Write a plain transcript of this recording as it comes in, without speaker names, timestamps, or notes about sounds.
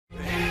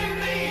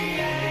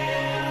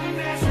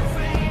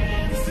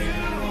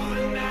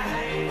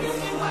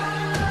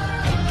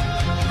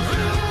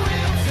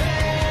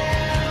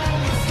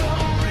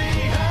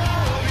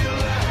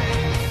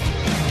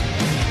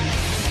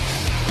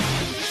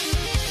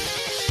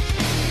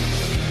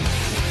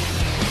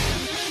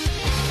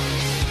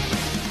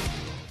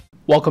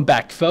Welcome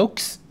back,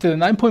 folks, to the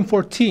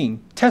 9.14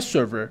 test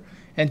server,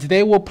 and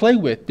today we'll play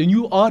with the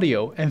new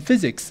audio and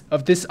physics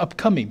of this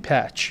upcoming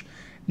patch.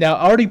 Now,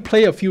 I already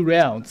played a few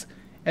rounds,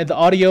 and the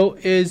audio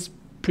is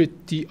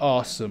pretty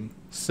awesome.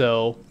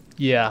 So,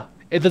 yeah,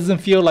 it doesn't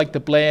feel like the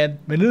bland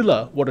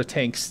vanilla water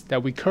tanks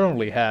that we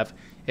currently have,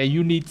 and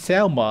you need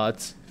sound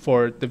mods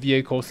for the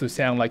vehicles to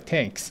sound like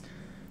tanks,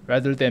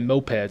 rather than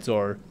mopeds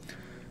or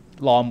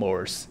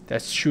lawnmowers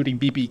that's shooting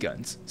BB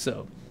guns.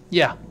 So,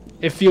 yeah,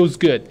 it feels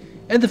good.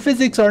 And the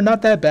physics are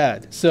not that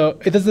bad, so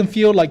it doesn't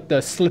feel like the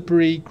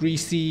slippery,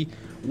 greasy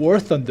War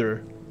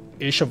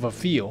Thunder-ish of a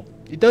feel.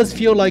 It does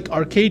feel like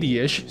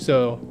arcade-ish,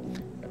 so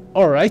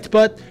alright,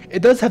 but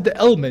it does have the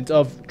element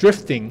of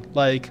drifting,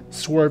 like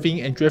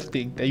swerving and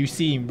drifting that you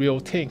see in real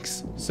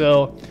tanks.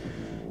 So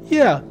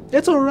yeah,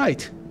 it's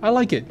alright. I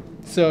like it.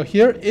 So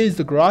here is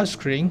the garage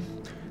screen.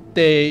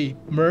 They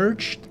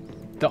merged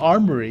the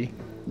armory,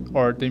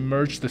 or they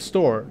merged the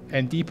store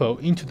and depot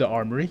into the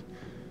armory.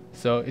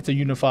 So it's a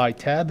unified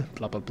tab,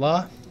 blah blah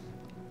blah.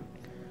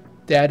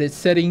 They added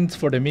settings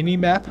for the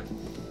mini-map.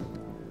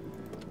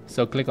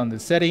 So click on the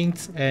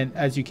settings, and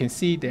as you can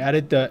see, they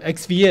added the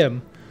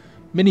XVM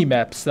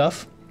mini-map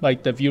stuff,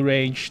 like the view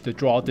range, the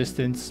draw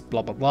distance,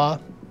 blah blah blah.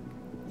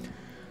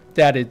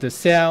 They added the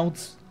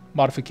sounds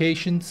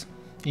modifications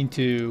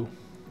into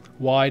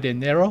wide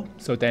and narrow,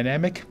 so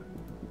dynamic.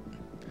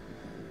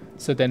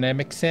 So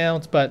dynamic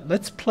sounds, but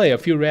let's play a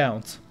few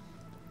rounds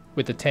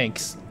with the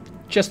tanks,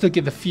 just to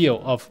get the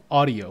feel of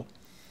audio.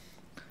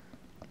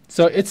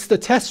 So it's the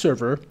test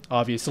server,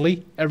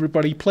 obviously.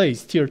 Everybody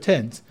plays tier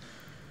 10s.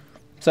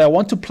 So I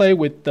want to play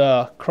with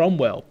the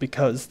Cromwell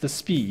because the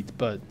speed,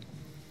 but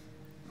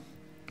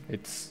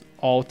it's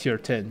all tier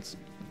 10s.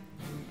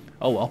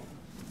 Oh well.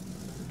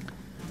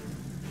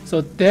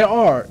 So there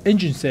are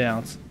engine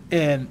sounds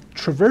and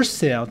traverse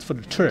sounds for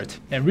the turret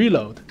and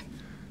reload.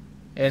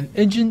 And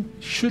engine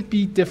should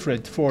be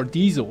different for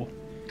diesel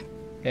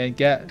and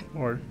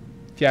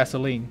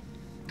gasoline.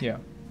 Yeah,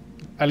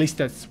 at least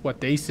that's what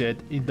they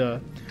said in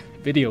the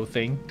video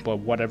thing, but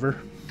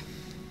whatever.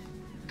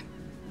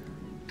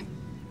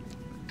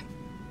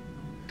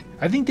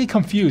 I think they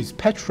confuse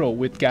petrol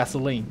with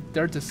gasoline.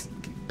 They're just,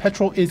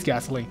 petrol is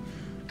gasoline.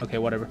 Okay,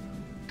 whatever.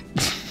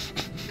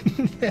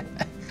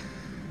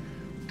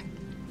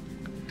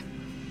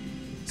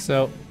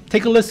 So,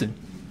 take a listen.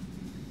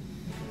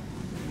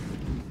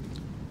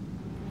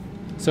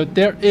 So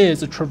there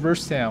is a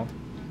traverse sound,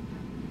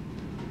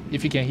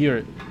 if you can hear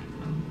it,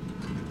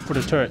 for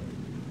the turret.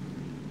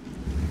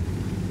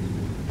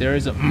 There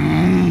is a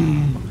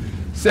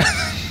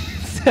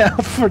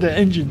sound for the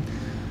engine.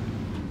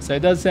 So it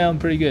does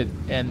sound pretty good.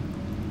 And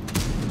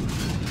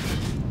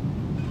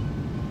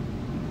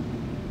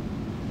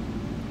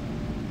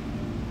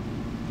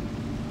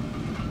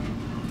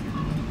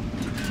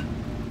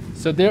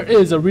so there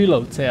is a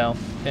reload sound,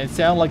 and it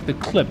sounds like the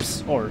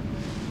clips or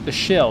the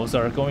shells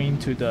are going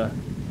into the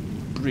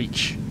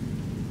breach.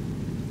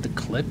 The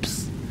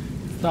clips?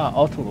 It's not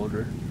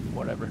autoloader,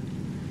 whatever.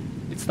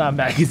 It's not a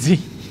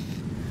magazine.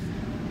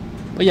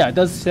 But yeah, it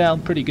does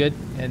sound pretty good,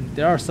 and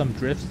there are some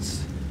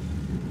drifts.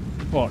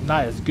 Well,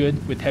 not as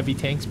good with heavy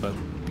tanks, but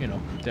you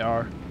know, there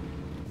are.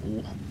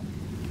 Ooh.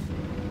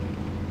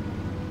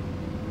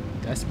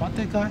 Did I spot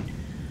that guy?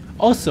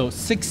 Also,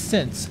 6th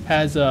Sense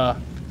has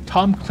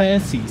Tom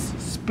Clancy's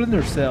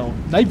Splinter Cell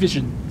night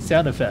vision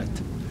sound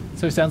effect.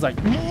 So it sounds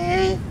like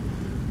meh.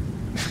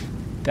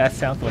 That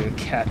sounds like a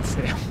cat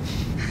sound.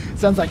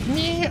 Sounds like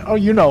meh, or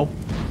you know,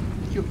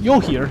 you'll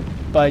hear.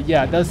 But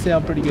yeah, it does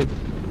sound pretty good.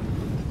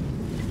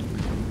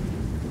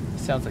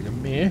 Sounds like a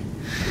meh.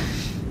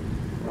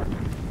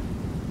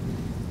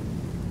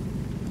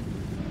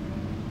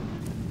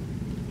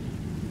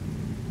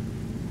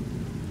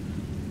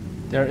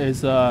 There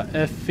is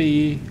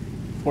FE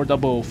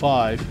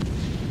 4005.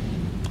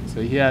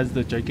 So he has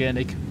the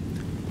gigantic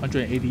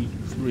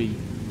 183.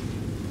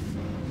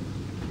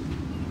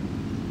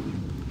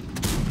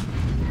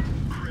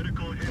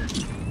 Critical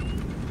hit.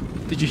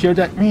 Did you hear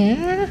that?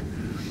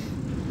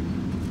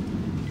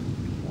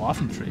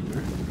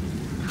 Waffentrager.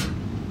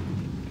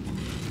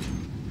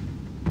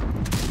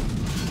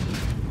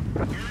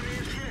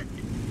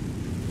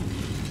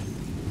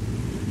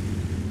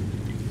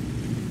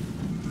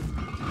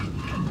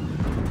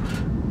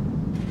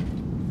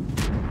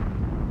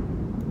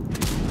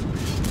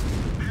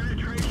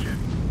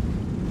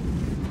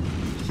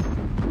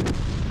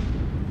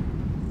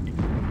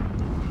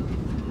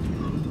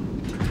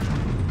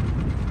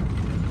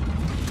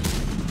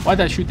 Why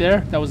did I shoot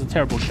there? That was a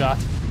terrible shot.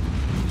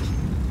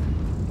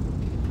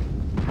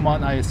 Come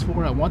on,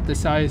 IS-4. I want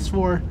this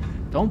IS-4.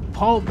 Don't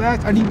pull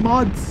back. I need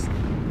mods.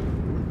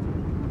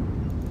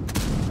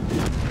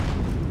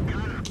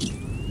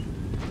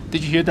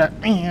 Did you hear that?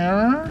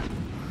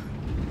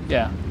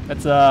 Yeah,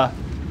 that's a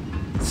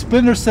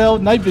Splinter Cell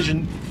night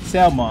vision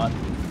sound mod.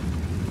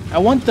 I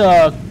want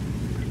the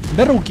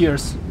Metal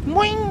Gears.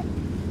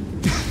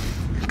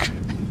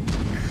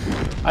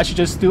 I should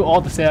just do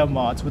all the sound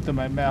mods within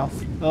my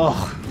mouth.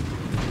 Ugh.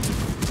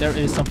 There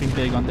is something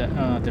big on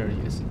that. There he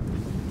is.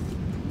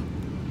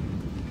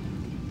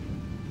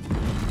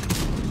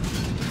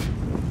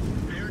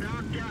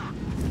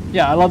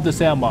 Yeah, I love the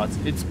sound mods.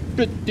 It's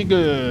pretty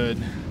good.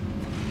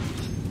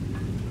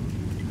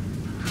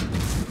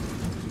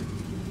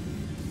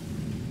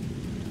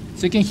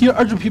 So you can hear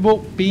other people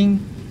being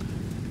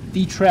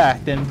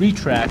detracked and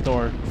retracked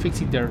or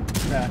fixing their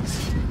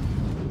tracks.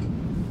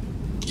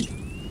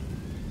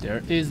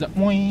 There is the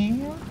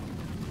oing.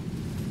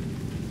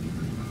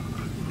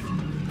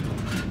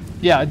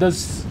 Yeah, it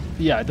does.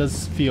 Yeah, it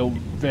does feel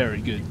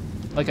very good,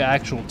 like an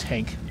actual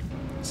tank.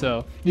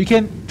 So you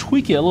can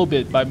tweak it a little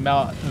bit by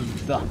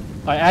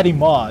adding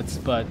mods,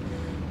 but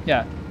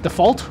yeah,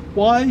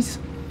 default-wise,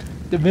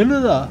 the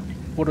vanilla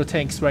water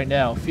tanks right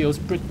now feels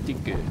pretty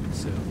good.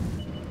 So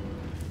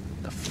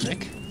the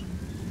frick.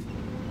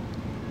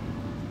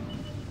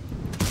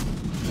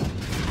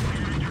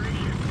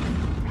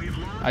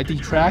 I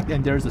detracked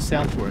and there's a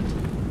sound for it.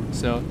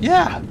 So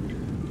yeah,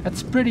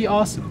 that's pretty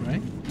awesome,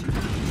 right?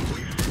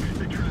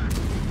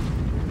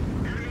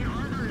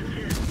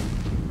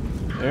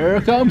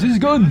 There comes his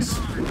guns.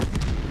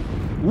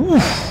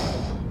 Oof.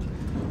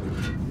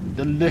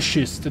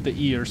 Delicious to the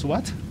ears.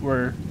 What?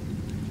 We're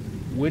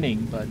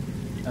winning, but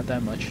not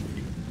that much.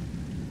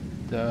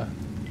 The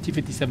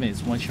T-57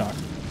 is one shot.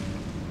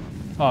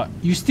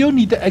 You still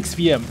need the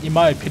XVM, in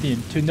my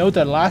opinion, to know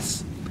the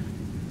last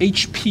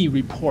HP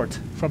report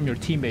from your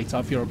teammates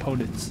of your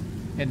opponents.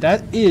 And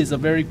that is a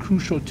very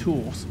crucial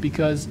tool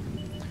because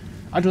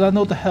I do not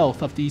know the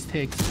health of these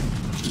tanks.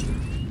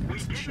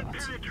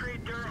 Shots.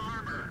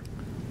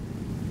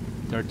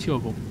 There are two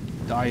of them.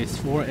 The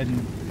IS-4 and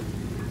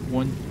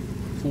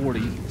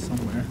 140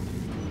 somewhere.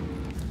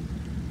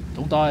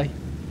 Don't die,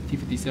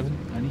 T-57.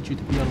 I need you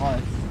to be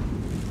alive.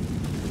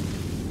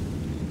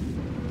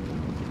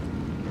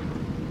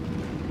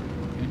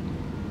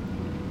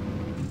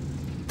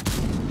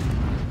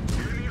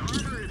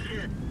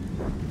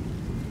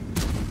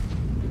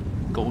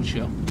 Gold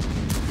shell.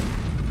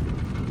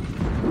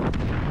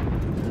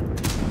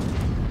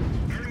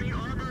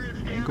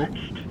 Angle.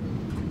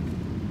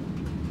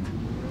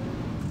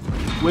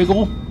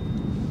 Wiggle.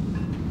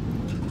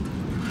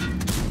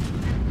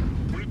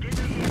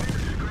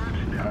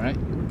 Alright.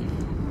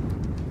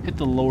 Hit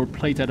the lower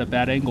plate at a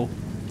bad angle.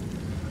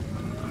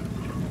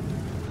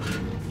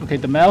 Okay,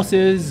 the mouse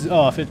is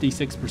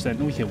 56%.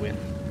 We can win.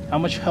 How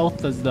much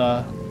health does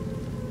the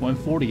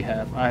 140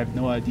 have? I have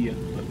no idea,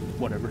 but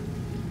whatever.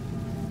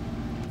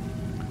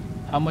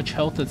 How much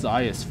health does the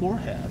IS-4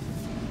 have?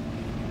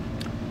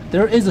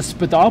 There is a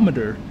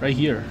speedometer right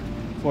here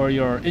for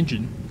your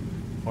engine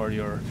or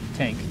your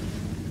tank.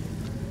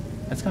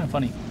 That's kind of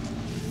funny.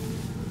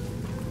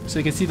 So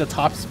you can see the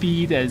top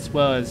speed as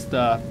well as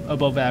the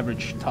above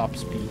average top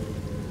speed.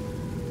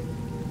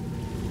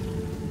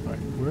 Alright,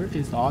 where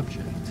is the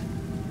object?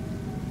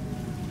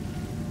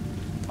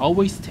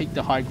 Always take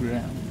the high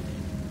ground.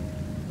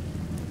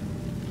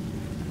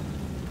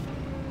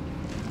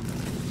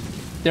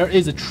 There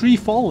is a tree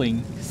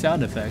falling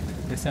sound effect.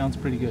 It sounds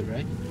pretty good,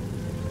 right?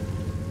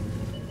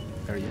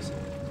 There he is.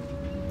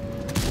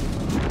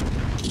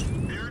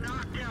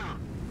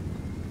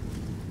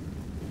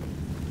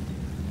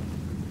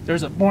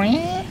 There's a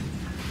boing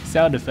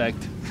sound effect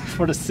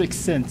for the Sixth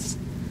Sense.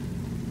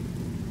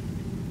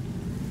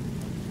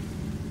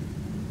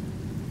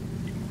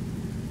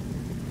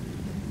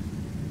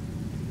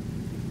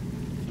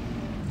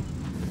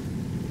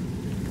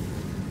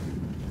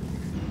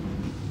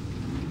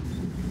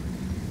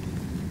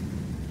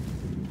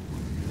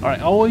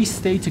 Alright, always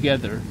stay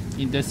together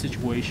in this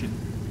situation.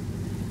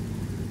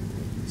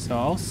 So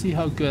I'll see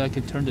how good I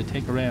can turn the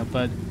tank around,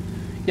 but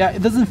yeah,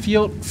 it doesn't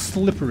feel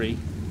slippery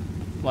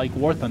like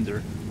War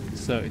Thunder,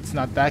 so it's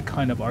not that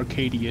kind of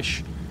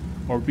arcade-ish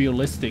or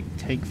realistic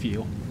tank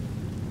feel.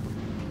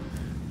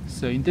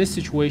 So in this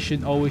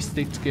situation, always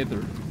stick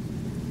together.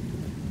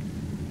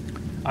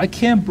 I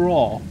can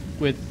brawl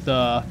with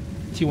the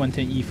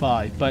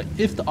T110E5, but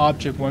if the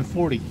Object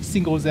 140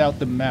 singles out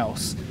the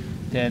mouse,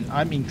 then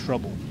I'm in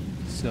trouble.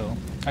 So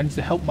I need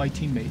to help my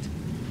teammate.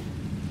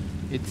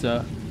 It's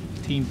a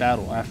team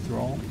battle after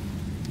all.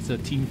 It's a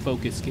team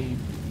focused game.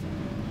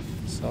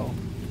 So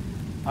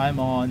I'm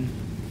on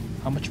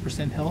how much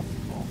percent health?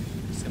 Well,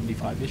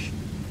 75-ish.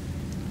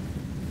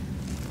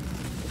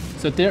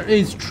 So there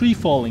is tree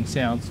falling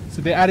sounds.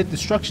 So they added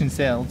destruction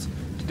sounds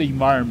to the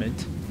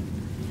environment.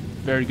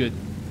 Very good.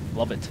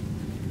 Love it.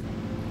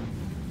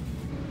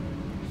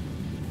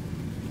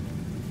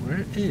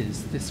 Where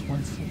is this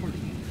 140?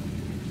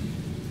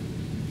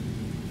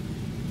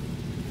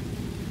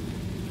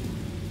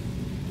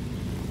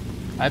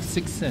 I have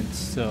Sixth Sense,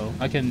 so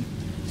I can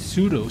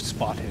pseudo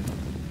spot him.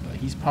 But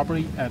he's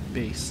probably at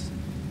base.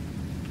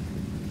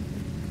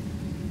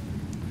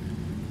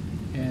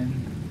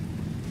 And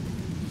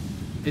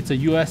it's a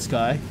US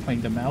guy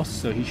playing the mouse,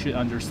 so he should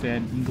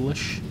understand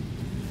English.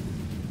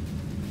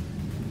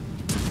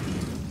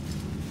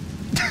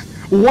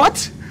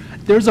 What?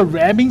 There's a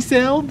ramming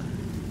sound?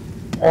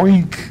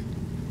 Boink!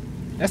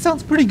 That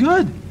sounds pretty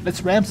good.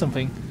 Let's ram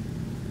something.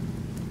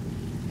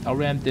 I'll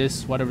ram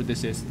this, whatever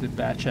this is, the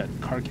batch at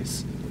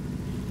carcass.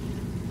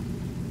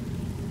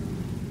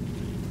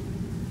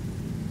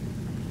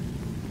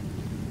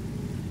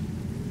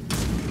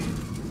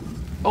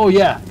 Oh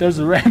yeah, there's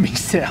a ramming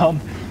sound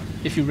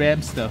if you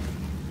ram stuff.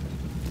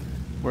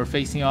 We're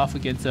facing off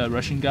against a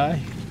Russian guy.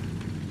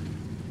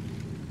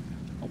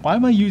 Why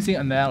am I using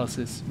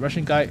analysis?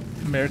 Russian guy,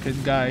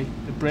 American guy,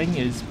 the brain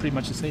is pretty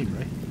much the same,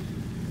 right?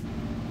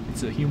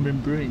 It's a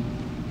human brain.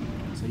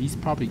 So he's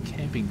probably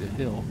camping the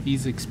hill.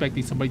 He's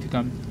expecting somebody to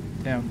come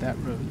down that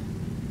road.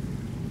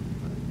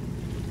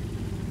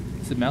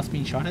 Is the mouse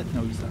being shot at?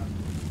 No, he's not.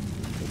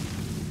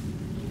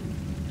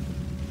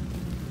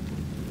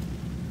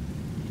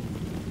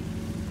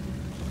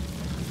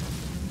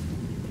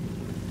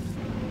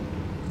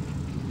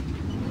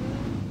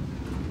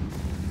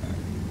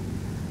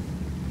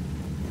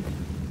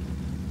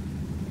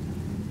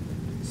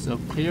 So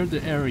clear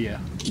the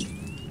area.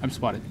 I'm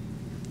spotted.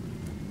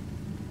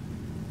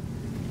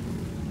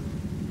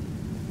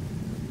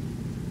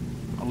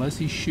 Unless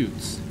he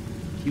shoots,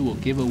 he will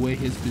give away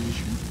his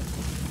position.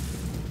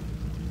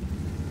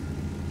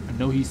 I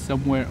know he's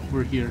somewhere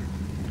over here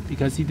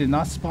because he did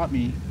not spot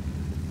me.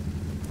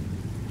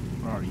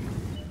 Where are you?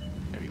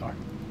 There you are.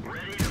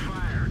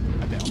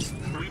 I bounced.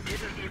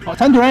 Oh,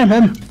 time to ram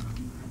him!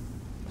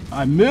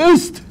 I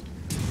missed!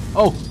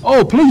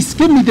 Oh, please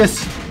give me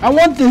this! I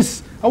want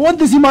this! I want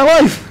this in my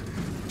life!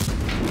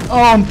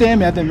 Oh,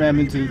 damn it, I didn't ram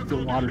into the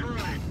water.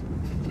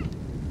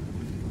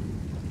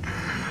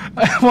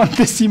 I want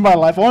this in my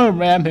life. I want to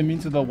ram him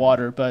into the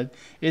water, but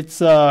it's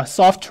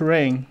soft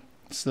terrain.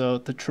 So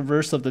the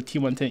traverse of the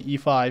T110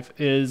 E5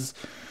 is...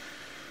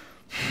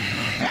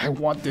 I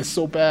want this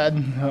so bad.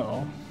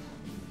 Uh-oh.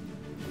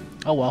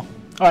 Oh well.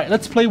 Alright,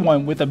 let's play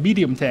one with a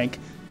medium tank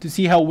to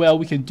see how well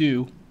we can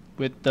do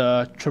with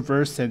the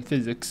traverse and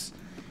physics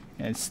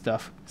and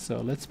stuff. So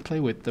let's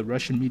play with the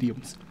Russian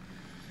mediums.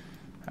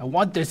 I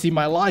want this in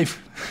my life.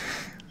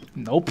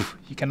 Nope,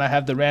 you cannot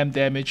have the ram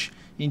damage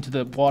into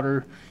the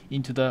water,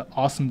 into the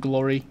awesome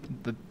glory.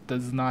 That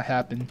does not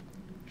happen.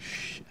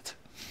 Shit.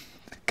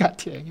 God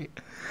dang it.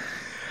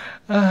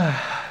 Oh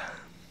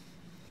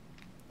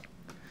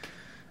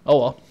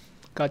well.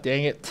 God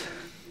dang it.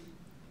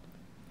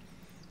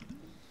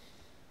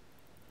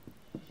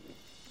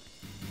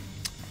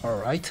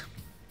 Alright.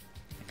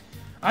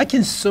 I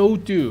can so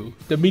do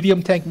the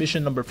medium tank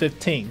mission number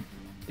 15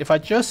 if I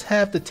just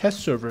have the test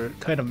server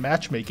kind of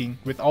matchmaking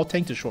with all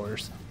tank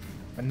destroyers.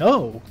 But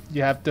no,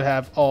 you have to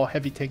have all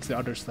heavy tanks and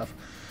other stuff.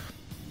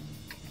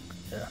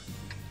 Yeah.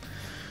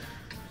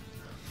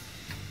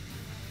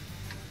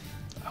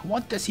 I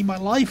want this in my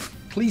life.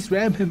 Please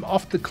ram him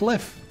off the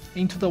cliff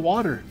into the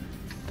water.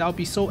 That would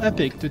be so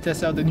epic to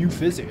test out the new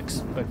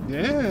physics. But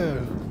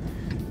no,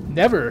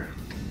 never.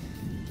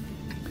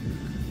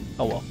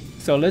 Oh well.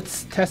 So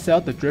let's test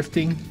out the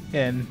drifting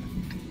and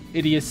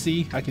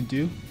idiocy I can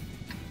do.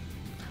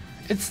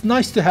 It's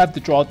nice to have the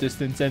draw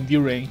distance and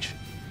view range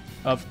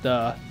of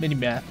the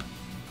minimap.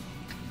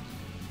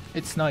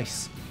 It's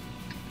nice.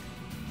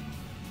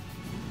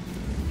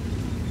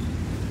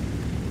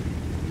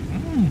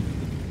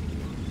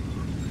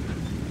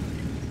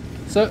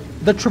 So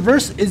the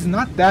traverse is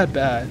not that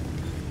bad.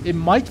 It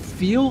might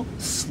feel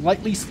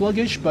slightly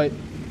sluggish, but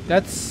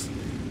that's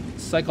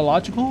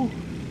psychological,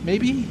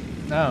 maybe?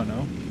 I don't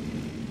know.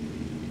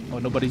 Oh,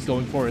 nobody's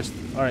going forest.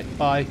 Alright,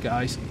 bye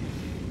guys.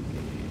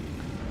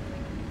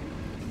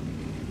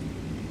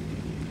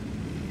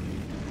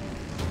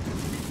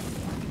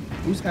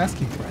 Who's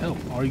asking for help?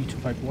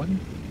 RU251?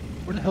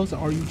 Where the hell is the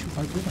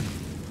RU251?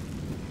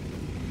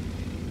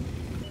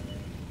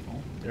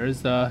 Oh,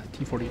 there's the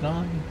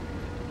T49.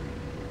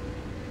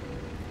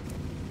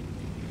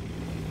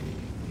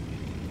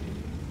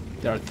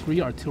 There are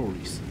 3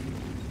 artilleries.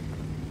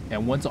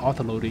 And 1's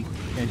auto-loading,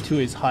 and 2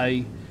 is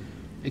high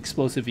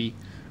explosive-y,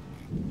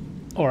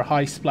 or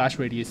high splash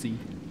radius-y.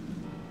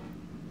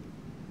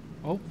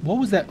 Oh, what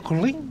was that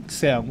cling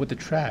sound with the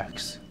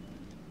tracks?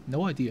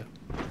 No idea.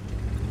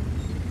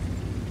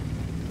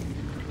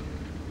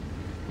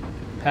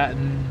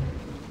 Patton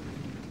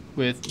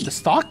with the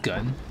stock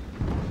gun?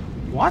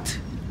 What?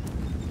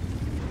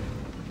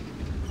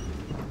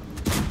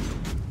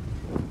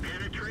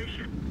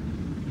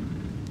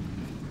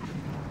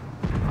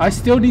 I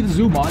still need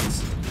zoom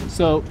mods,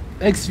 so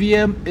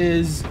XVM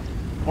is,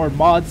 or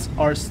mods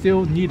are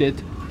still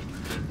needed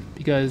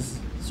because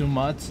zoom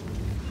mods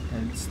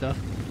and stuff.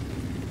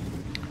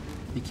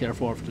 Be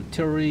careful of the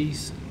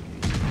artilleries.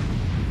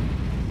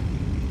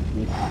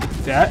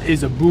 That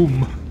is a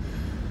boom.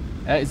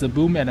 That is a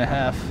boom and a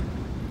half.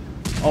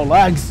 Oh,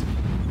 lags.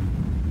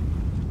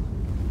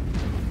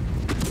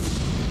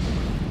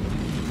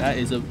 That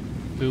is a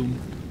boom.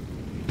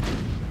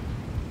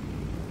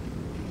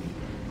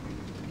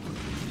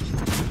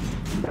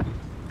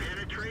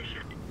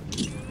 Penetration.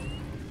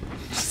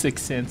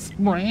 6 cents.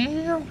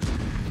 You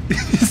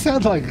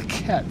sound like a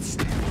cat.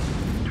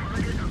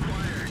 Target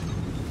acquired.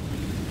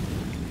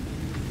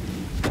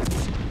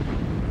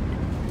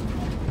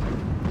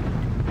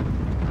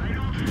 I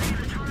don't see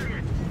the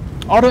target.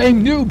 Auto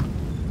aim noob.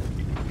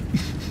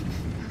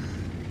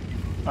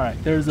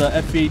 Alright, there's a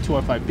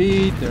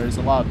FV215B. There's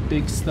a lot of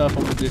big stuff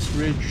over this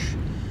ridge.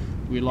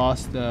 We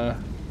lost the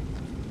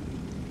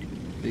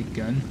big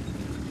gun.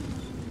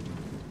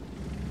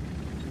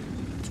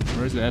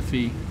 Where's the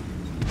FE?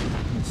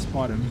 Let's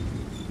spot him.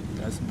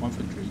 That's one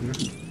for trigger.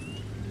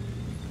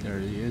 There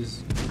he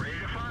is. Ready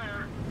to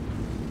fire.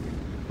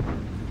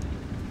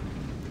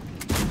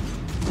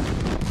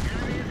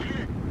 Enemy is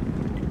hit.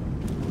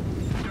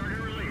 Target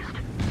released.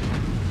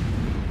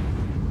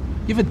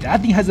 Even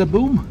that thing has a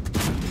boom?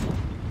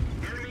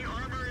 Enemy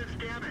armor is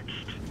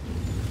damaged.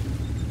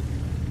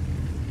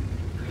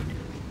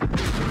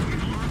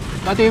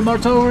 Goddamn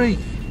artillery!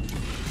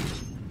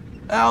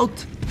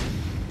 Out!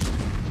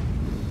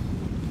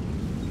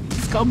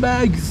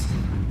 Scumbags!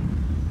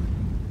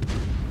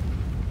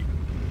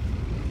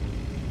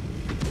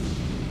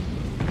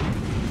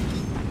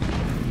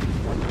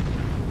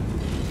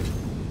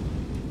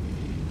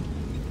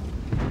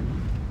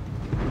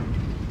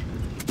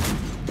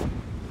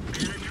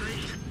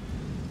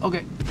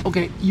 Okay,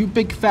 okay, you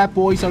big fat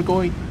boys are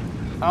going.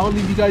 I'll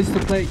leave you guys to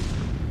play.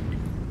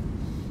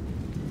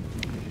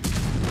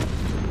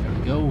 There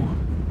we go.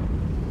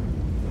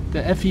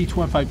 The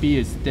FE-25B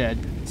is dead,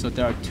 so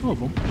there are 2 of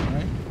them,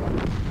 alright?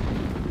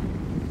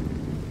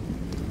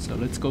 So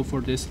let's go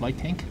for this light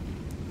tank.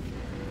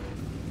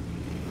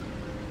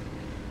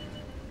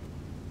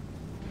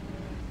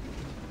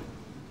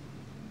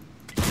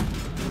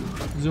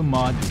 Zoom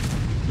mod,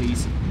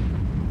 please.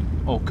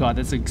 Oh god,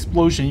 that's an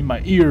explosion in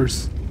my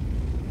ears.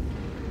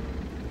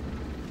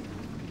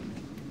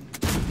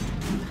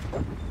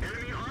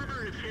 Enemy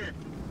armor is hit.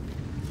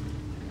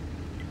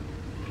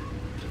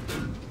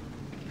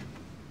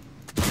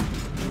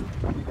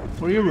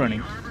 Where are you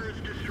running? Armor is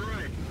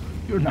destroyed.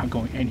 You're not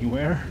going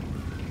anywhere.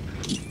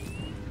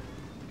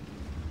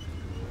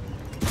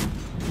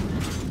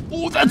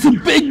 Oh, that's a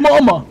big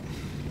mama!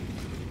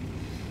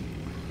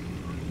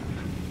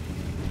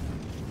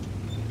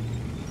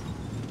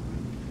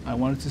 I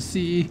wanted to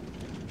see.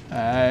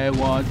 I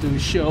want to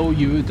show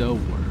you the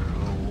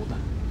world.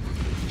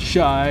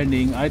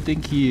 Shining, I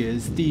think he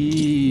is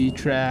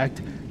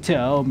detract.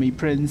 Tell me,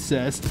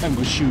 princess, I'm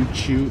gonna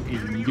shoot you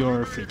in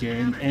your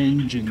freaking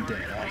engine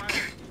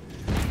deck.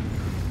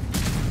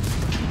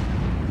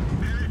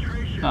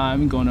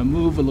 I'm gonna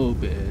move a little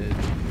bit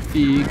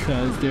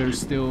because there's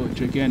still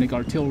gigantic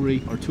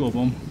artillery, or 2 of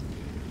them.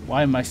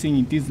 Why am I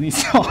singing Disney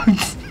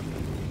songs?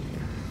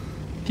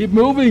 Keep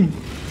moving!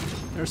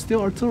 There's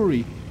still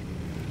artillery.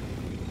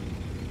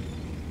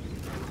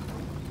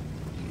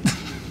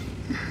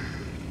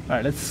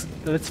 Alright,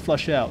 let's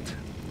flush out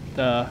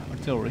the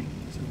artillery.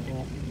 So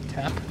we'll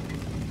tap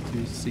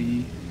to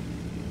see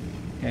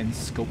and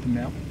scope them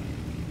out.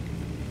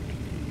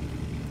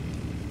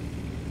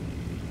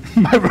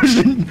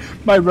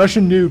 my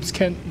Russian noobs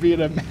can't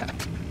read a map.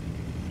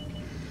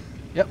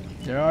 Yep,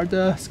 there are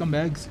the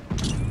scumbags.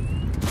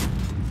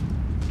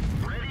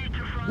 Ready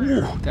to fire.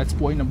 Ooh, that's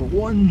boy number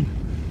 1.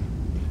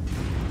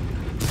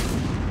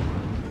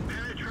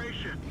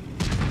 Penetration.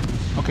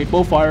 Okay,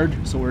 both fired,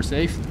 so we're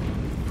safe.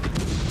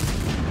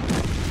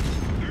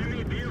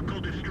 Enemy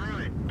vehicle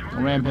destroyed.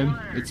 Don't ram him,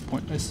 it's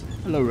pointless.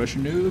 Hello,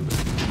 Russian noob.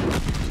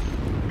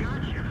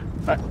 Gotcha.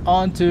 Alright,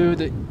 on to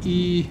the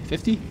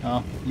E50.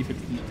 Oh,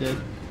 E50 is dead.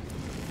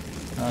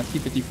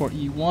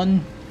 T54E1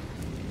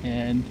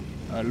 and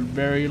a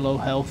very low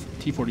health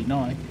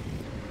T49.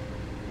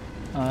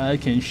 I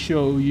can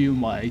show you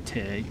my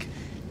tank.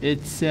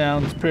 It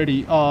sounds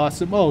pretty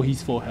awesome. Oh,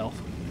 he's full health.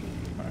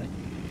 Alright.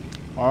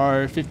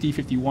 Our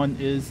 5051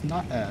 is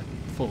not at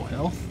full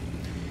health.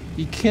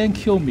 He can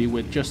kill me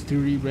with just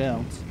 3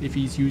 rounds if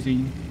he's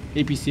using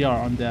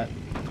APCR on that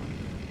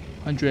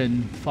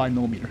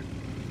 105mm.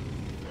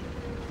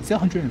 Is that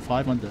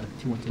 105 on the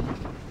T110?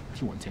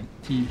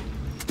 T110.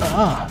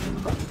 Ah!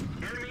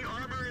 Enemy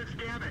armor is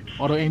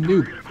damaged. Auto aim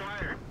noob. Target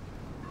acquired.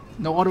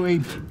 No auto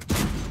aim.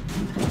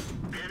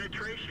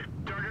 Penetration.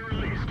 Target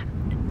released.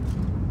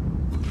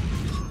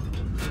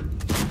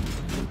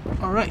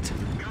 Alright.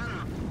 Got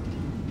him.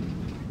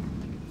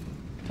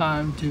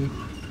 Time to...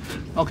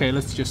 Okay,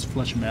 let's just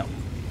flush him out.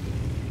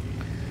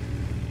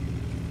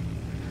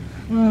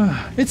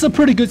 It's a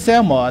pretty good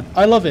sound mod.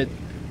 I love it.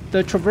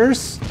 The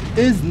traverse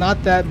is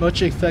not that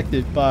much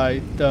affected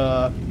by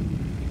the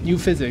new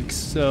physics,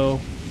 so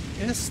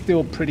it's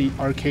still pretty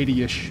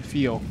arcade-ish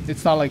feel.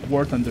 It's not like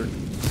War Thunder.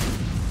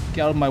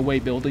 Get out of my way,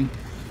 building.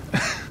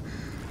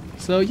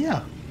 So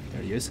yeah,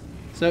 there he is.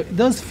 So it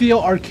does feel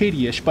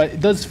arcade-ish, but it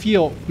does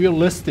feel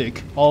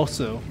realistic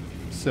also.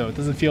 So it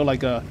doesn't feel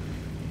like a,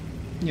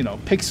 you know,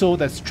 pixel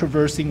that's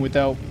traversing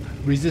without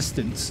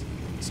resistance.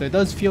 So it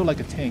does feel like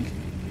a tank.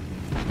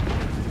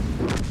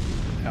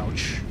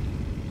 Ouch.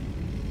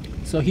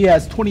 So he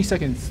has 20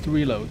 seconds to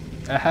reload.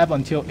 I have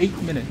until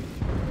 8-minute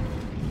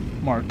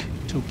mark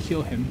to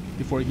kill him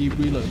before he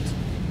reloads.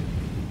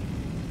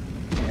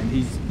 And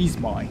he's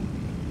mine.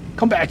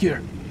 Come back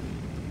here.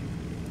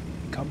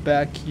 Come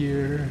back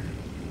here.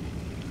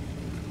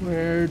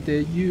 Where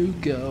did you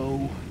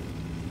go,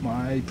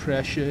 my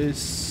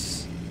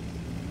precious?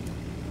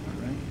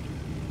 Alright.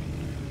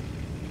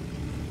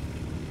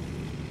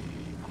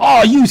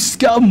 Oh, you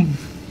scum!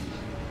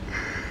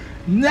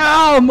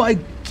 Now my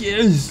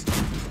gears.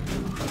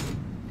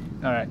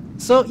 Alright,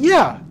 so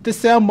yeah, the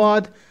sound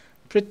mod,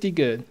 pretty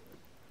good.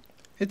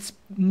 It's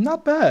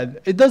not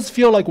bad. It does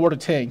feel like water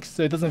tanks,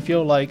 so it doesn't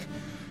feel like,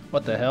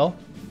 what the hell?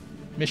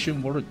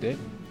 Mission water deck.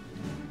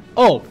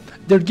 Oh,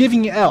 they're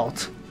giving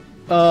out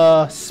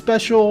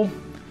special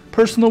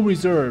personal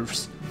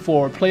reserves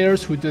for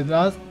players who do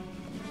not.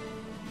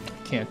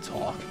 Can't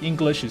talk.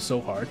 English is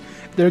so hard.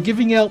 They're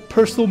giving out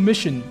personal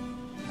mission.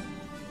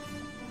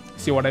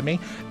 See what I mean?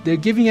 They're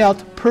giving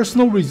out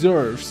personal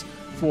reserves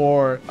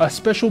for a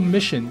special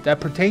mission that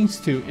pertains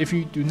to if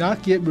you do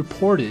not get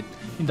reported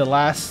in the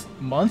last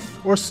month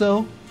or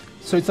so.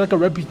 So it's like a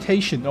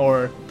reputation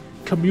or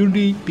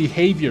community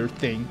behavior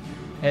thing,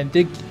 and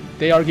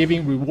they are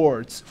giving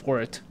rewards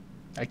for it.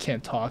 I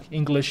can't talk.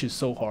 English is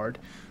so hard.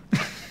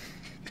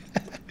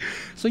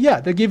 So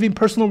yeah, they're giving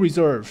personal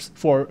reserves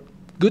for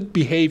good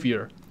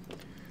behavior.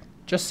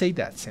 Just say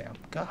that, Sam.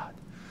 God.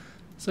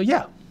 So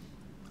yeah.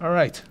 All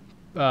right.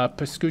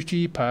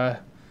 Pascucci,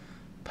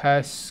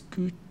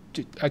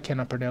 I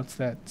cannot pronounce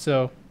that.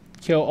 So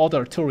kill all the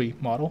artillery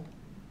model.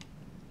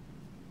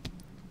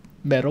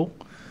 Metal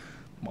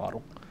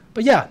model.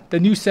 But yeah, the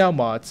new sound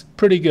mods,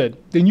 pretty good.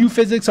 The new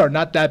physics are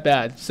not that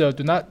bad, so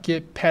do not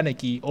get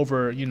panicky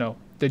over,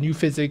 the new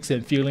physics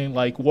and feeling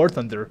like War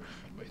Thunder.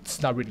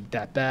 It's not really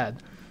that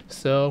bad.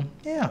 So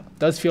yeah,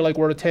 does feel like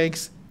water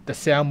tanks. The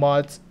sound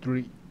mods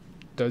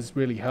does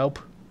really help.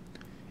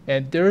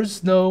 And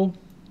there's no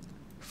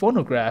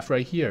phonograph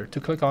right here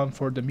to click on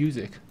for the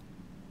music.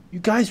 You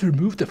guys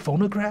removed the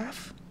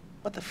phonograph?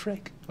 What the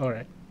frick?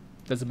 Alright,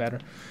 doesn't matter.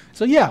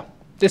 So yeah,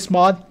 this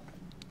mod,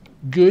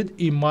 good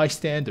in my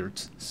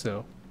standards.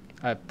 So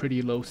I have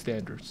pretty low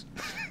standards.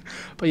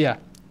 But yeah,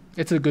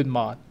 it's a good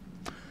mod.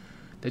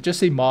 They just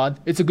say mod,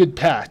 it's a good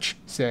patch,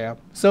 Sam.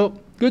 So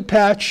good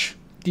patch,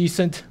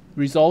 decent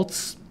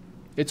results,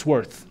 it's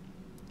worth.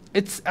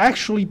 It's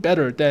actually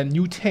better than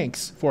new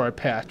tanks for a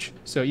patch.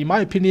 So in my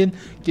opinion,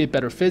 get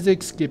better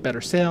physics, get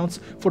better sounds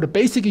for the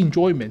basic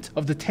enjoyment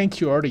of the tank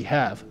you already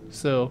have.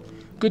 So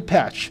good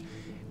patch.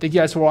 Thank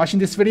you guys for watching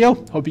this video.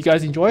 Hope you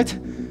guys enjoyed.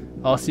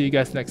 I'll see you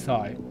guys next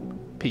time.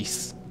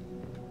 Peace.